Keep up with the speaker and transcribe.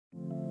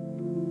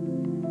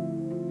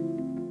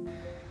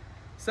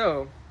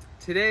So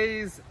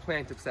today's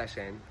plant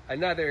obsession,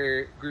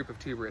 another group of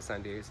tuberous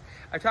sundews.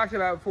 I've talked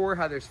about before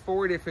how there's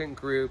 4 different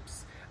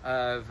groups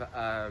of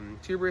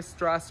tuberous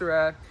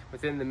Drosera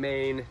within the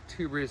main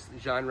tuberous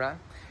genre.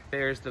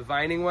 There's the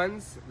vining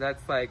ones,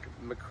 that's like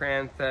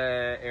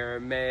Macrantha,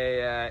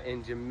 Aramea,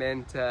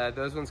 Ingimenta.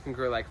 Those ones can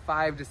grow like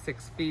 5 to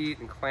 6 feet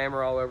and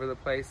clamber all over the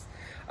place.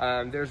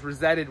 There's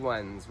rosetted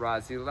ones,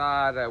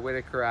 Rasulata,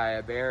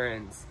 Whitakeri,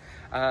 Barons.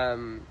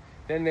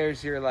 Then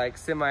there's your like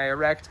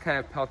semi-erect kind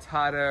of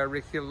peltata,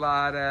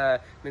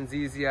 auriculata,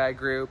 Menziesii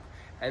group.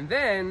 And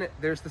then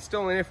there's the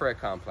stolonifera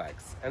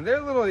complex. And they're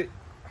a little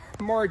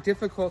more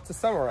difficult to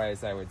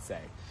summarize, I would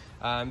say.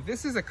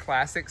 This is a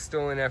classic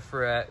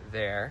stolonifera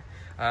there.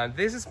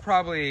 This is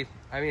probably,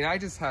 I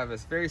just have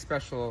this very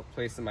special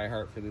place in my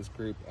heart for this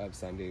group of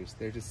sundews.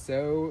 They're just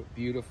so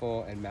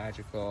beautiful and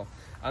magical,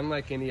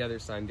 unlike any other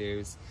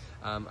sundews.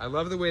 I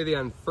love the way they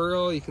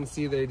unfurl. You can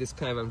see they just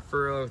kind of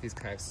unfurl with these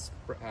kind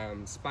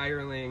of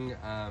spiraling,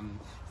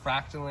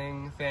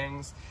 fractaling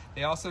things.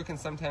 They also can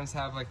sometimes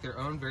have like their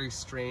own very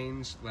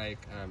strange like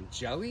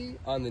jelly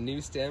on the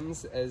new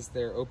stems as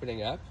they're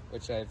opening up,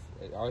 which I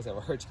always have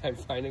a hard time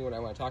finding when I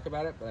want to talk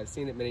about it, but I've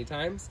seen it many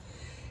times.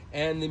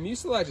 And the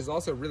mucilage is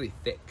also really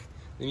thick.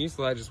 The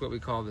mucilage is what we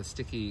call the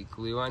sticky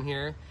glue on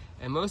here.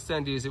 And most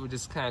sundews, it would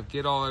just kind of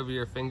get all over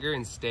your finger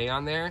and stay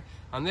on there.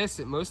 On this,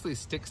 it mostly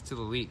sticks to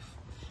the leaf,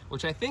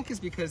 which I think is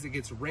because it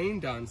gets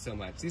rained on so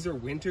much. These are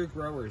winter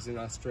growers in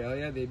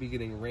Australia. They'd be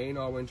getting rain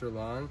all winter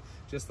long,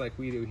 just like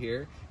we do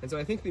here. And so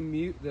I think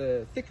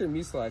the thicker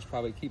mucilage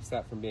probably keeps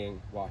that from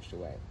being washed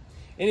away.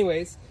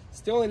 Anyways,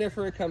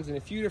 stolonifera comes in a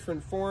few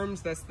different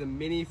forms. That's the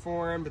mini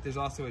form, but there's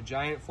also a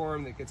giant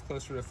form that gets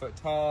closer to a foot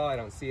tall. I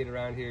don't see it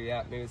around here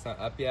yet. Maybe it's not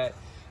up yet.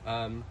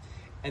 And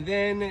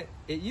then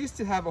it used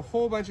to have a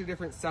whole bunch of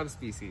different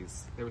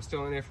subspecies. There were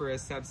stolonifera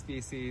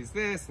subspecies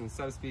this and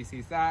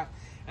subspecies that.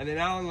 And then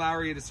Alan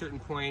Lowry at a certain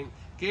point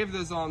gave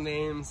those all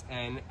names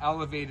and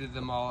elevated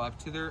them all up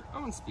to their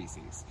own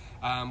species.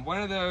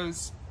 One of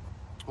those,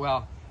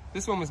 well,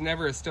 this one was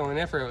never a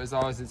stolonifera, it was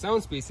always its own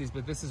species,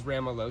 but this is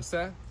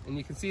Ramelosa. And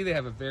you can see they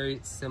have a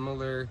very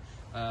similar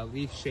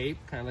leaf shape,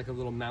 kind of like a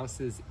little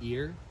mouse's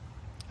ear.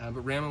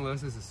 But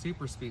Ramelosa is a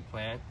super sweet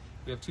plant.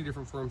 We have 2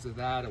 different forms of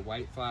that, a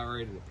white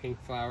flowered and a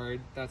pink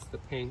flowered. That's the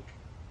pink.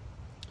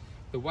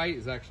 The white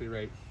is actually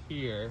right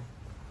here.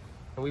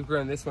 And we've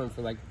grown this one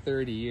for like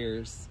 30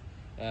 years.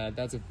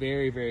 That's a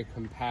very, very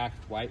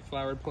compact white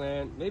flowered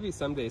plant. Maybe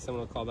someday someone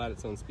will call that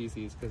its own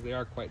species because they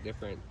are quite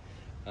different.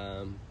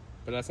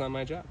 But that's not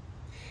my job.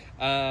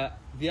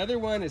 The other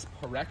one is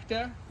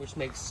Parecta, which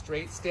makes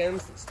straight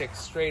stems that stick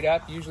straight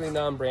up, usually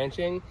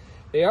non-branching.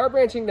 They are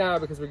branching now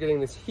because we're getting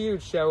this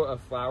huge show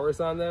of flowers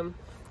on them.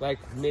 Like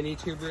mini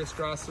tuberous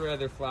Drosera,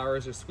 their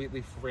flowers are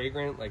sweetly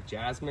fragrant, like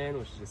jasmine,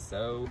 which is just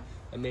so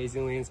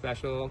amazingly and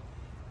special.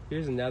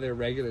 Here's another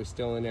regular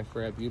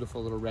stolonifera,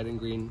 beautiful little red and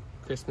green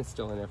Christmas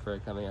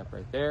stolonifera coming up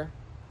right there.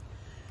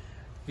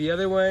 The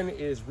other one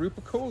is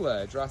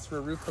Rupicola,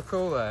 Drosera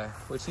rupicola,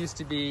 which used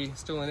to be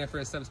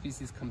stolonifera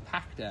subspecies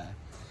compacta.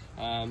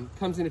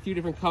 Comes in a few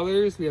different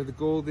colors. We have the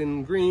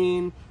golden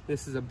green.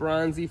 This is a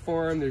bronzy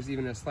form. There's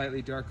even a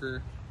slightly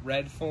darker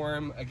red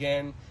form.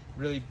 Again,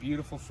 really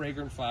beautiful,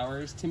 fragrant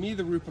flowers. To me,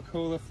 the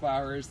Rupicola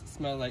flowers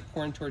smell like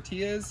corn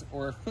tortillas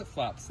or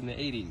flip-flops in the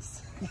 80s.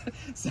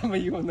 Some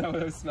of you will know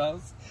those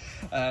smells,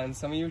 and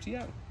some of you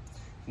don't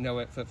know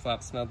what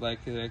flip-flops smelled like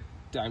at a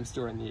dime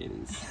store in the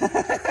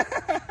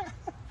 80s.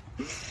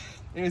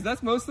 Anyways,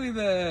 that's mostly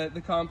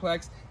the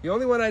complex. The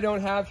only one I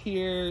don't have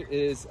here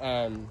is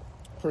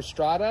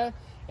prostrata,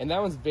 and that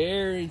one's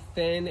very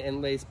thin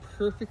and lays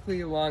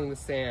perfectly along the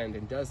sand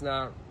and does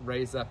not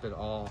raise up at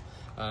all.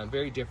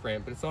 Very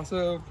different, but it's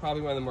also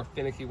probably one of the more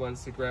finicky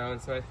ones to grow,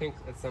 and so I think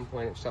at some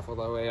point it shuffled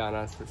away on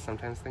us, but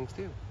sometimes things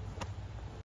do.